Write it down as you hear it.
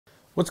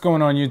What's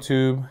going on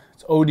YouTube?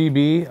 It's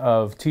ODB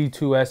of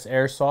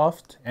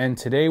T2S.airsoft, and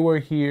today we're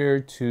here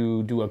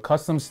to do a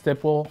custom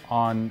stipple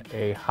on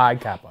a Hi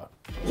Capa.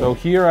 So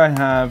here I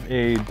have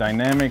a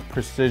dynamic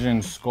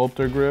precision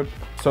sculptor grip.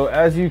 So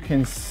as you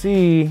can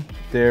see,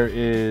 there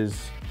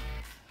is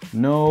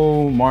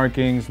no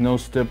markings, no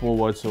stipple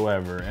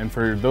whatsoever. And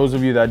for those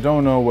of you that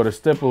don't know what a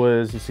stipple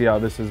is, you see how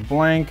this is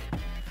blank.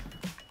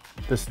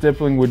 The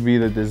stippling would be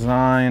the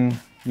design,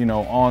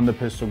 on the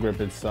pistol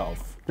grip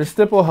itself. The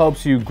stipple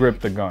helps you grip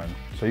the gun.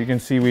 So you can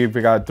see we've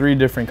got 3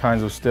 different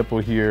kinds of stipple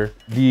here.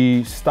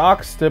 The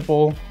stock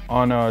stipple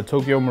on a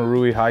Tokyo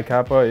Marui Hi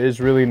Capa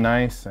is really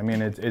nice. I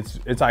mean, it's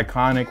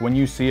iconic. When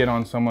you see it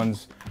on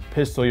someone's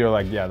pistol, you're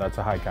like, yeah, that's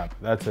a Hi Capa.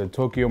 That's a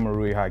Tokyo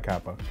Marui Hi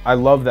Capa. I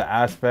love the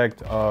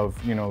aspect of,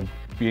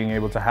 being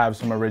able to have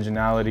some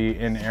originality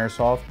in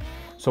airsoft.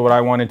 So what I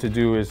wanted to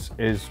do is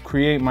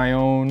create my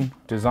own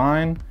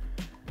design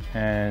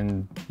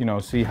and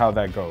see how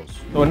that goes.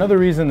 So another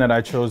reason that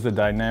I chose the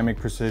dynamic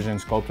precision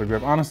sculptor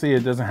grip, honestly, it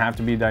doesn't have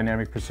to be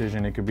dynamic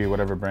precision. It could be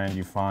whatever brand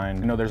you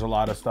find. There's a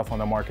lot of stuff on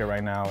the market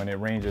right now and it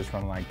ranges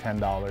from like $10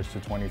 to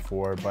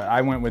 $24, but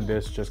I went with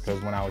this just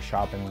because when I was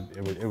shopping,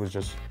 it was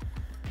just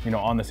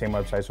on the same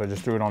website, so I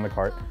just threw it on the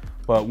cart.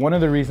 But one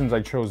of the reasons I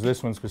chose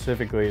this one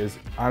specifically is,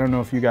 I don't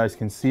know if you guys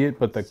can see it,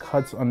 but the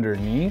cuts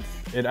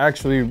underneath, it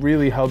actually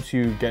really helps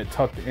you get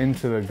tucked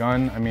into the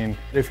gun. I mean,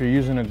 if you're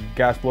using a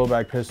gas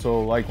blowback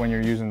pistol, like when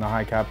you're using the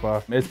Hi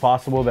Capa, it's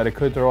possible that it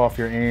could throw off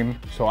your aim.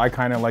 So I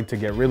kind of like to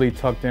get really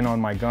tucked in on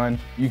my gun.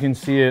 You can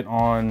see it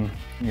on,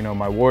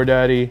 my War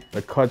Daddy,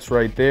 the cuts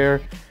right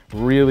there,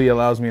 really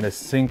allows me to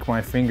sink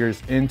my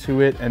fingers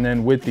into it. And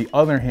then with the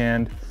other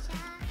hand,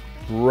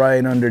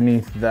 right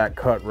underneath that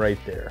cut right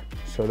there.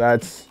 So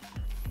that's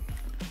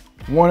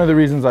one of the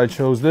reasons I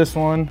chose this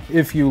one.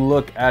 If you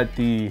look at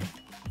the,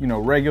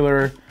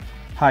 regular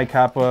Hi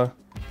Capa,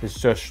 it's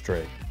just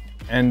straight.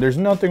 And there's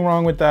nothing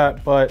wrong with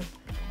that, but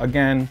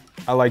again,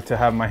 I like to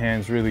have my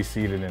hands really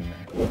seated in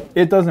there.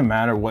 It doesn't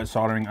matter what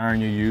soldering iron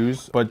you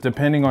use, but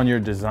depending on your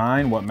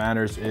design, what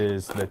matters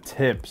is the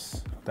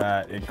tips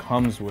that it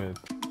comes with.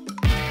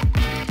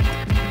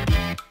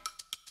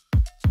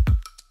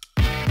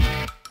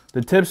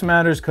 The tips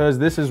matters because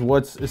this is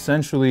what's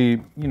essentially,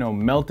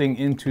 melting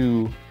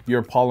into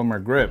your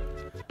polymer grip.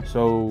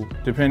 So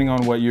depending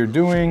on what you're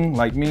doing,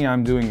 like me,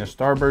 I'm doing the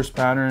starburst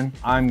pattern.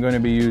 I'm going to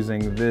be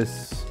using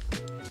this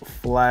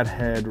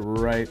flathead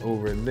right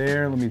over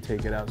there. Let me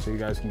take it out so you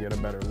guys can get a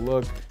better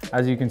look.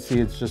 As you can see,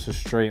 it's just a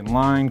straight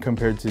line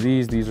compared to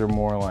these. These are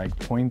more like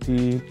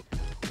pointy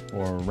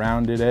or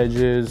rounded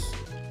edges.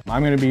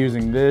 I'm going to be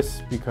using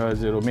this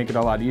because it'll make it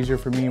a lot easier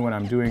for me when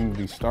I'm doing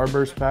the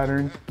starburst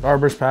pattern.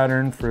 Starburst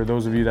pattern, for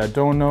those of you that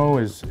don't know,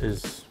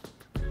 is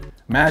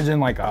imagine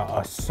like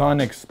a sun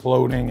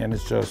exploding and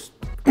it's just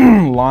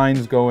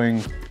lines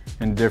going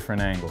in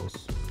different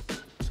angles.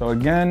 So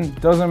again,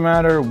 doesn't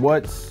matter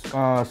what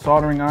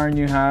soldering iron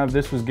you have.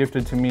 This was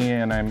gifted to me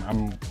and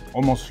I'm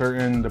almost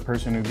certain the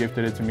person who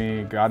gifted it to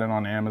me got it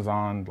on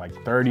Amazon, like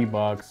 30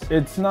 bucks.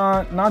 It's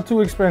not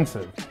too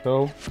expensive.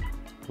 So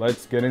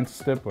let's get into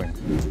stippling.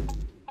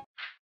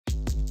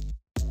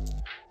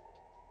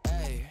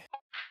 Hey,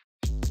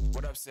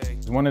 what up, say?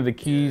 One of the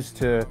keys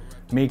to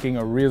making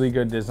a really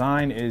good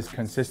design is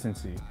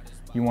consistency.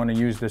 You want to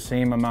use the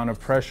same amount of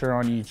pressure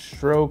on each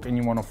stroke and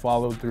you want to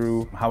follow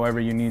through however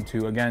you need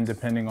to, again,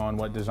 depending on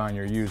what design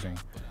you're using.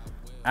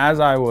 As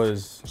I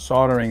was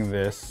soldering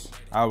this,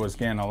 I was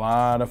getting a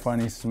lot of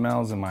funny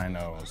smells in my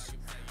nose.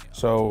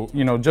 So,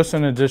 just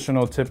an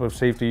additional tip of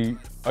safety.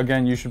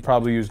 Again, you should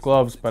probably use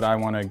gloves, but I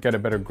want to get a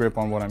better grip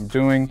on what I'm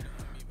doing.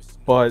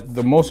 But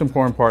the most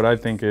important part, I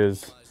think,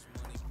 is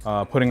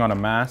putting on a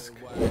mask.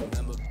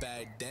 Remember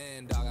back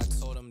then, dog, I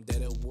told them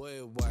that it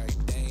would work.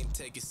 They ain't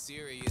take it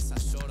serious. I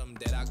showed them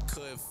that I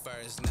could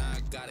first. Now I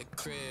got a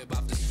crib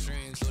off the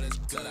strings, so that's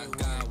good. I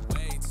got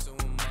way too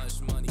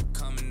much money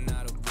coming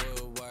out of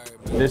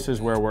Woodwork. This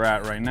is where we're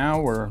at right now.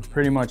 We're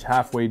pretty much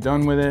halfway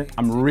done with it.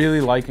 I'm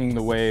really liking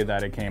the way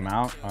that it came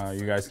out.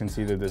 You guys can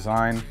see the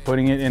design.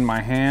 Putting it in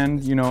my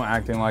hand,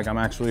 acting like I'm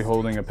actually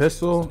holding a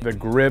pistol. The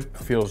grip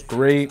feels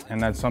great,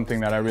 and that's something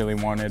that I really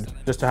wanted,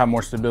 just to have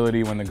more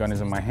stability when the gun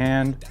is in my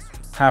hand.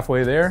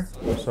 Halfway there,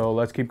 so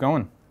let's keep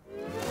going.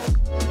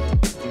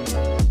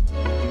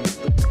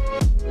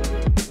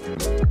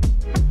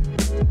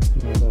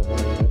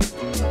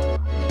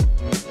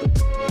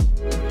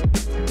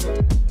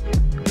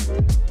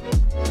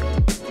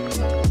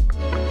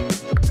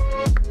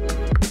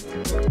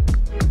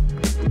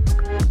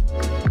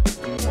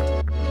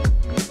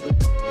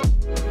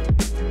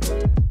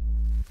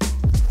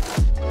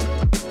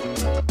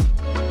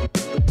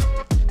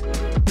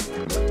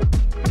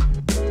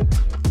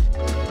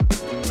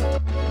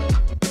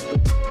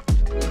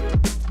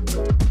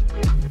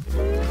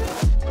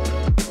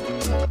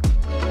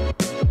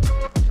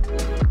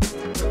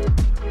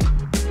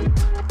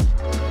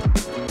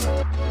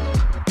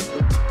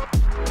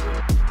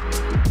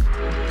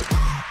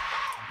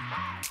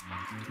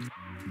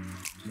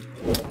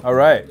 All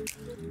right,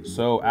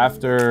 so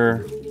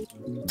after,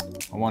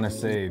 I want to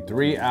say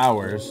 3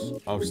 hours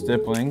of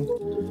stippling.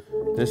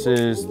 This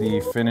is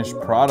the finished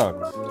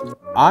product.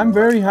 I'm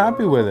very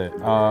happy with it.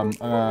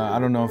 I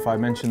don't know if I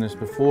mentioned this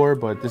before,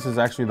 but this is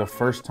actually the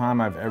first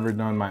time I've ever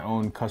done my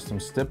own custom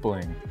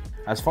stippling.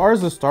 As far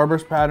as the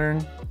starburst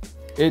pattern,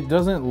 it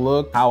doesn't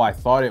look how I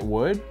thought it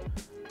would,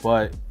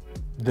 but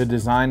the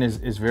design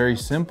is very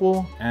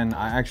simple, and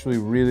I actually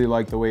really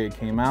like the way it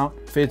came out.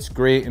 Fits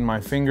great in my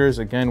fingers,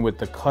 again, with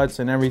the cuts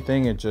and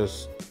everything. It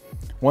just,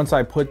 once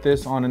I put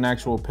this on an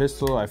actual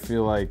pistol, I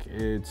feel like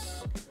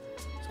it's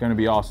gonna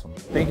be awesome.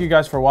 Thank you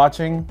guys for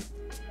watching.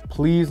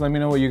 Please let me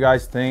know what you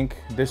guys think.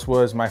 This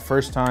was my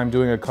first time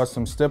doing a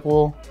custom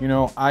stipple. You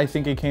know, I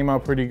think it came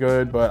out pretty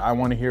good, but I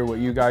wanna hear what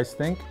you guys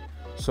think.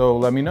 So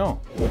let me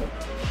know.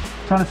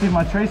 Trying to see if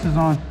my trace is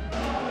on.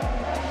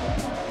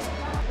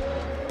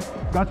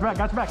 Got your back,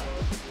 got your back.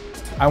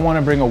 I want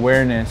to bring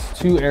awareness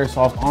to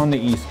airsoft on the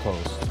East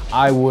Coast.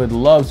 I would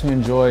love to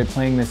enjoy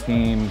playing this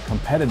game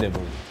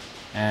competitively.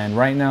 And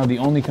right now, the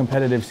only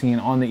competitive scene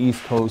on the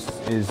East Coast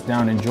is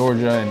down in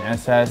Georgia and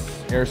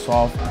SS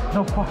Airsoft.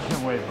 No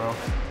fucking way, bro.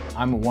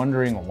 I'm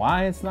wondering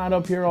why it's not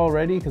up here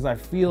already, because I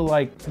feel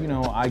like, you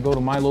know, I go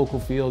to my local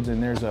fields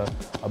and there's a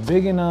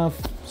big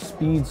enough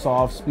speed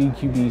soft, speed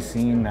QB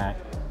scene that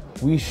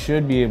we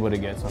should be able to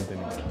get something.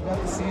 You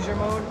got the seizure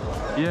mode?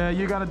 Yeah,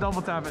 you gotta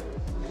double tap it.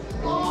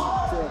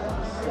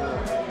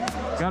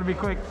 Gotta be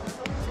quick.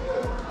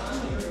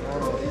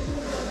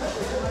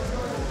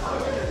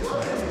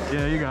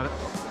 Yeah, you got it.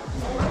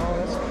 Oh,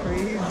 that's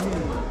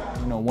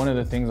crazy. You know, one of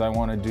the things I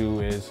want to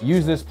do is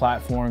use this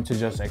platform to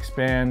just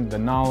expand the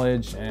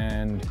knowledge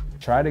and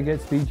try to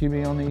get speed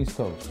QB on the East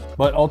Coast.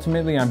 But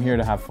ultimately, I'm here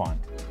to have fun.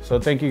 So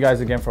thank you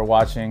guys again for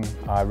watching.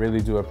 I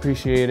really do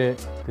appreciate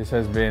it. This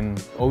has been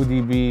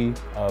ODB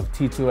of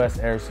T2S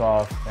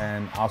Airsoft,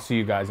 and I'll see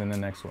you guys in the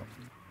next one.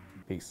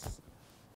 Peace.